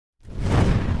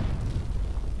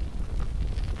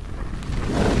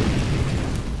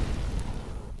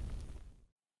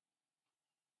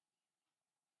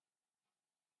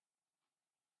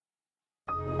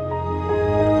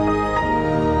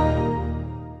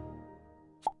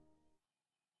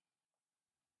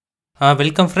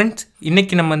Welcome friends.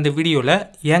 இன்றைக்கி நம்ம இந்த வீடியோவில்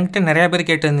என்கிட்ட நிறையா பேர்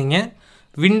கேட்டிருந்தீங்க,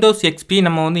 விண்டோஸ் எக்ஸ்பி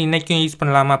நம்ம வந்து இன்றைக்கும் யூஸ்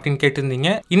பண்ணலாமா அப்படின்னு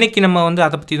கேட்டிருந்தீங்க. இன்றைக்கி நம்ம வந்து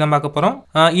அதை பற்றி தான் பார்க்க போகிறோம்.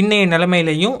 இன்றைய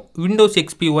நிலைமையிலையும் விண்டோஸ்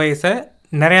எக்ஸ்பி ஓஎஸை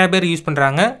நிறையா பேர் யூஸ்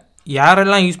பண்ணுறாங்க.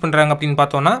 யாரெல்லாம் யூஸ் பண்ணுறாங்க அப்படின்னு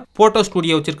பார்த்தோன்னா, ஃபோட்டோ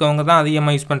ஸ்டூடியோ வச்சுருக்கவங்க தான்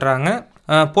அதிகமாக யூஸ் பண்ணுறாங்க.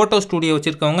 ஃபோட்டோ ஸ்டூடியோ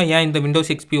வச்சுருக்கவங்க ஏன் இந்த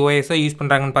விண்டோஸ் எக்ஸ்பி ஓஎஸை யூஸ்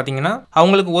பண்ணுறாங்கன்னு பார்த்தீங்கன்னா,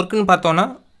 அவங்களுக்கு ஒர்க்குன்னு பார்த்தோன்னா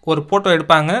ஒரு ஃபோட்டோ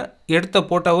எடுப்பாங்க, எடுத்த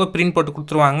ஃபோட்டோவை பிரிண்ட் போட்டு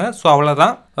கொடுத்துருவாங்க. ஸோ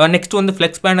அவ்வளோதான். நெக்ஸ்ட் வந்து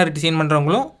ஃப்ளெக்ஸ் பேனர் டிசைன்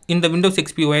பண்ணுறவங்களும் இந்த விண்டோஸ்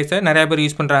எக்ஸ்பி ஓஎஸை நிறையா பேர்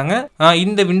யூஸ் பண்ணுறாங்க.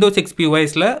 இந்த விண்டோஸ் எக்ஸ்பி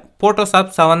ஓஎஸில்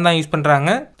ஃபோட்டோஷாப் 7 தான் யூஸ் பண்ணுறாங்க.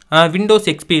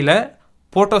 விண்டோஸ் எக்ஸ்பியில்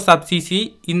ஃபோட்டோஷாப் சிசி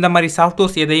இந்த மாதிரி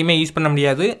சாஃப்ட்வேர்ஸ் எதையுமே யூஸ் பண்ண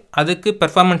முடியாது. அதுக்கு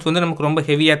பெர்ஃபார்மன்ஸ் வந்து நமக்கு ரொம்ப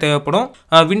ஹெவியாக தேவைப்படும்.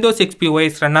 விண்டோஸ் எக்ஸ்பி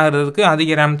ஓஎஸ் ரன் ஆகிறதுக்கு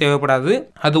அதிக ரேம் தேவைப்படாது.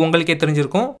 அது உங்களுக்கே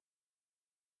தெரிஞ்சிருக்கும்.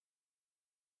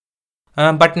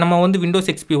 பட் நம்ம வந்து விண்டோஸ்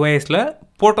எக்ஸ்பி ஓஎஸில்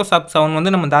ஃபோட்டோஷாப் 7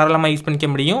 வந்து நம்ம தாராளமாக யூஸ் பண்ணிக்க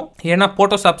முடியும். ஏன்னா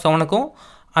ஃபோட்டோஷாப் 7க்கும்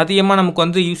அதிகமாக நமக்கு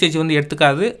வந்து யூசேஜ் வந்து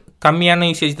எடுத்துக்காது, கம்மியான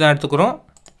யூசேஜ் தான் எடுத்துக்கிறோம்.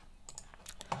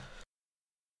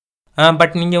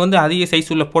 பட் நீங்கள் வந்து அதிக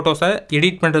சைஸ் உள்ள ஃபோட்டோஸை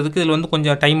எடிட் பண்ணுறதுக்கு இதில் வந்து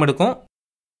கொஞ்சம் டைம் எடுக்கும்.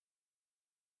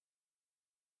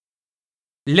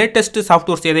 லேட்டஸ்ட்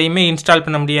சாஃப்ட்வேர்ஸ் எதையுமே இன்ஸ்டால்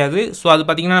பண்ண முடியாது. ஸோ அது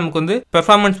பார்த்தீங்கன்னா நமக்கு வந்து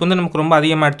பெர்ஃபார்மன்ஸ் வந்து நமக்கு ரொம்ப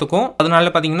அதிகமாக எடுத்துக்கும்.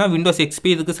 அதனால பார்த்தீங்கன்னா விண்டோஸ் எக்ஸ்பி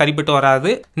இதுக்கு சரிப்பட்டு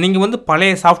வராது. நீங்கள் வந்து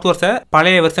பழைய சாஃப்ட்வேர்ஸை,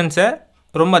 பழைய வெர்ஷன்ஸை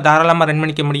ரொம்ப தாராளமாக ரன்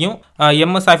பண்ணிக்க முடியும்.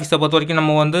 எம்எஸ் ஆஃபீஸை பொறுத்த வரைக்கும்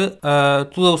நம்ம வந்து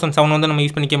 2007 வந்து நம்ம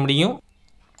யூஸ் பண்ணிக்க முடியும்.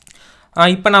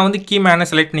 இப்போ நான் வந்து கீமேனை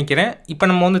செலக்ட் பண்ணிக்கிறேன். இப்போ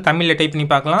நம்ம வந்து தமிழில் டைப் பண்ணி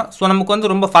பார்க்கலாம். ஸோ நமக்கு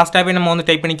வந்து ரொம்ப ஃபாஸ்ட்டாகவே நம்ம வந்து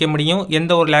டைப் பண்ணிக்க முடியும்,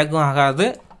 எந்த ஒரு லேக்கும் ஆகாது.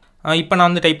 இப்போ நான்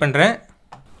வந்து டைப் பண்ணுறேன்.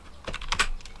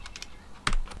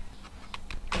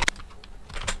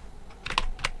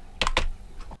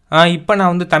 இப்போ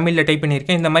நான் வந்து தமிழில் டைப்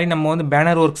பண்ணியிருக்கேன். இந்த மாதிரி நம்ம வந்து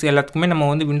பேனர் ஒர்க்ஸ் எல்லாத்துக்குமே நம்ம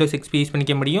வந்து விண்டோஸ் எக்ஸ்பி யூஸ்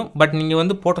பண்ணிக்க முடியும். பட் நீங்கள்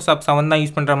வந்து ஃபோட்டோஷாப் 7 தான்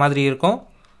யூஸ் பண்ணுற மாதிரி இருக்கும்.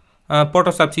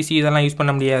 ஃபோட்டோஷாப் சிசி இதெல்லாம் யூஸ்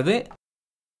பண்ண முடியாது.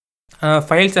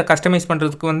 ஃபைல்ஸை கஸ்டமைஸ்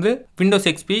பண்ணுறதுக்கு வந்து விண்டோஸ்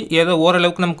எக்ஸ்பி ஏதோ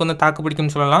ஓரளவுக்கு நமக்கு வந்து தாக்கு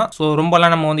பிடிக்கும்னு சொல்லலாம். ஸோ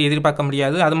ரொம்பலாம் நம்ம வந்து எதிர்பார்க்க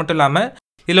முடியாது. அது மட்டும் இல்லாமல்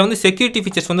இதில் வந்து செக்யூரிட்டி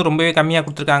ஃபீச்சர்ஸ் வந்து ரொம்பவே கம்மியாக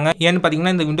கொடுத்துருக்காங்க. ஏன்னு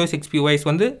பார்த்தீங்கன்னா இந்த விண்டோஸ் எக்ஸ்பி ஓஎஸ்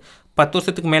வந்து 10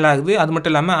 வருஷத்துக்கு மேலே ஆகுது. அது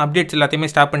மட்டும் இல்லாமல் அப்டேட்ஸ்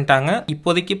எல்லாத்தையுமே ஸ்டாப் பண்ணிட்டாங்க.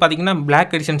 இப்போதைக்கு பார்த்தீங்கன்னா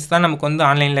பிளாக் எடிஷன்ஸ் தான் நமக்கு வந்து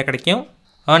ஆன்லைனில் கிடைக்கும்.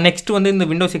 நெக்ஸ்ட் வந்து இந்த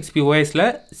விண்டோஸ் எக்ஸ்பி ஓஎஸில்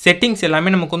செட்டிங்ஸ் எல்லாமே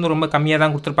நமக்கு வந்து ரொம்ப கம்மியாக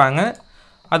தான் கொடுத்துருப்பாங்க.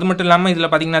 அது மட்டும் இல்லாமல் இதில்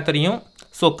பார்த்திங்கன்னா தெரியும்.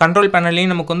 ஸோ கண்ட்ரோல்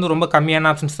பேனல்லையும் நமக்கு வந்து ரொம்ப கம்மியான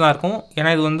ஆப்ஷன்ஸ் தான் இருக்கும். ஏன்னா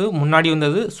இது வந்து முன்னாடி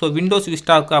வந்தது. ஸோ விண்டோஸ்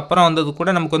விஸ்டாவுக்கு அப்புறம் வந்தது கூட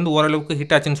நமக்கு வந்து ஓரளவுக்கு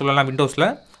ஹிட் ஆச்சுன்னு சொல்லலாம் விண்டோஸில்.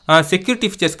 செக்யூரிட்டி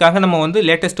ஃபீச்சர்ஸ்க்காக நம்ம வந்து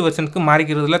லேட்டஸ்ட் வெர்ஷனுக்கு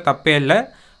மாறிக்கிறதுல தப்பே இல்லை.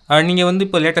 நீங்கள் வந்து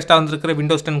இப்போ லேட்டஸ்ட்டாக வந்துருக்கிற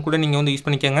விண்டோஸ் 10 கூட நீங்கள் வந்து யூஸ்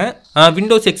பண்ணிக்கோங்க.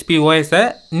 விண்டோஸ் எக்ஸ்பி ஓஎஸை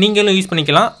நீங்களும் யூஸ்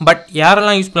பண்ணிக்கலாம். பட்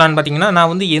யாரெல்லாம் யூஸ் பண்ணலான்னு பார்த்தீங்கன்னா,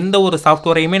 நான் வந்து எந்த ஒரு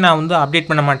சாஃப்ட்வேரையுமே நான் வந்து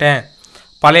அப்டேட் பண்ண மாட்டேன்,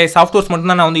 பழைய சாஃப்ட்வேர்ஸ்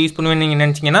மட்டும் தான் நான் வந்து யூஸ் பண்ணுவேன்னு நீங்கள்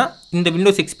நினச்சிங்கன்னா இந்த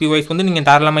விண்டோஸ் எக்ஸ்பி ஓஎஸ் வந்து நீங்கள்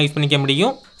தாராளமாக யூஸ் பண்ணிக்க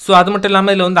முடியும். ஸோ அது மட்டும்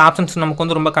இல்லாமல் இதில் வந்து ஆப்ஷன்ஸ் நமக்கு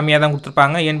வந்து ரொம்ப கம்மியாக தான்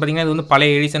கொடுத்துருப்பாங்க. ஏன்னு பார்த்தீங்கன்னா இது வந்து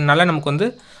பழைய எடிஷன்னால நமக்கு வந்து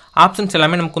ஆப்ஷன்ஸ்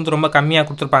எல்லாமே நமக்கு வந்து ரொம்ப கம்மியாக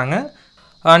கொடுத்துருப்பாங்க.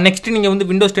 நெக்ஸ்ட்டு நீங்கள் வந்து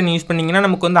விண்டோஸ் 10 யூஸ் பண்ணிங்கன்னா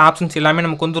நமக்கு வந்து ஆப்ஷன்ஸ் எல்லாமே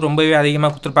நமக்கு வந்து ரொம்பவே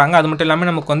அதிகமாக கொடுத்துருப்பாங்க. அது மட்டும் இல்லாமல்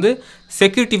நமக்கு வந்து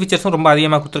செக்யூரிட்டி ஃபீச்சர்ஸும் ரொம்ப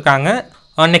அதிகமாக கொடுத்துருக்காங்க.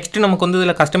 நெக்ஸ்ட்டு நமக்கு வந்து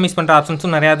இதில் கஸ்டமைஸ் பண்ணுற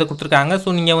ஆப்ஷன்ஸும் நிறையா கொடுத்துருக்காங்க.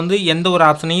 ஸோ நீங்கள் வந்து எந்த ஒரு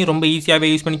ஆப்ஷனையும் ரொம்ப ஈஸியாகவே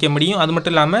யூஸ் பண்ணிக்க முடியும். அது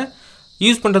மட்டும் இல்லாமல்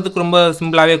யூஸ் பண்ணுறதுக்கு ரொம்ப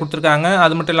சிம்பிளாகவே கொடுத்துருக்காங்க.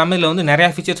 அது மட்டும் இல்லாமல் இதில் வந்து நிறையா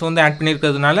ஃபீச்சர்ஸ் வந்து ஆட்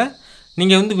பண்ணியிருக்கிறதுனால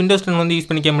நீங்கள் வந்து விண்டோஸ் 10 வந்து யூஸ்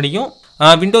பண்ணிக்க முடியும்.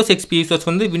 விண்டோஸ் எக்ஸ்பி யூசர்ஸ்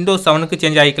வந்து விண்டோஸ் 7க்கு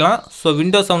சேஞ்ச் ஆகிக்கலாம். ஸோ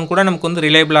விண்டோஸ் 7 கூட நமக்கு வந்து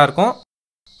ரிலையபிளாக இருக்கும்.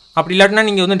 அப்படி இல்லாட்டினா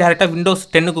நீங்கள் வந்து டேரெக்டாக விண்டோஸ்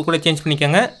 10க்கு கூட சேஞ்ச்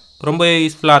பண்ணிக்கோங்க, ரொம்ப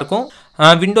யூஸ்ஃபுல்லாக இருக்கும்.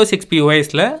 விண்டோஸ் எக்ஸ்பி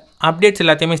ஓஎஸில் அப்டேட்ஸ்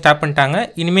எல்லாத்தையுமே ஸ்டாப் பண்ணிட்டாங்க.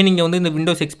 இனிமேல் நீங்கள் வந்து இந்த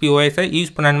விண்டோஸ் எக்ஸ்பி ஓஎஸை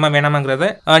யூஸ் பண்ணணுமா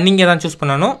வேணாமாங்கிறத நீங்கள் தான் சூஸ்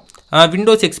பண்ணணும்.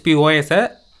 விண்டோஸ் எக்ஸ்பி ஓஎஸை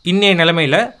இன்றைய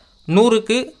நிலைமையில்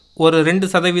 100க்கு ஒரு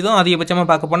 2% அதிகபட்சமாக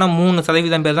பார்க்க போனால்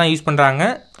 3% பேர் தான் யூஸ் பண்ணுறாங்க.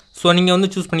 ஸோ நீங்கள் வந்து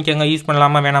சூஸ் பண்ணிக்கோங்க யூஸ்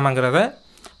பண்ணலாமா வேணாமாங்கிறத.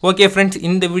 ஓகே ஃப்ரெண்ட்ஸ்,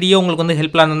 இந்த வீடியோ உங்களுக்கு வந்து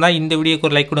ஹெல்ப்ஃபுல்லாக இருந்தால் இந்த வீடியோக்கு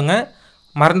ஒரு லைக் கொடுங்க.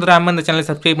 மறந்துடாமல் இந்த சேனலை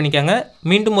சப்ஸ்கிரைப் பண்ணிக்கோங்க.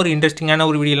 மீண்டும் ஒரு இன்ட்ரெஸ்டிங்கான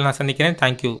ஒரு வீடியோவில் நான் சந்திக்கிறேன்.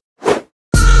 தேங்க்யூ.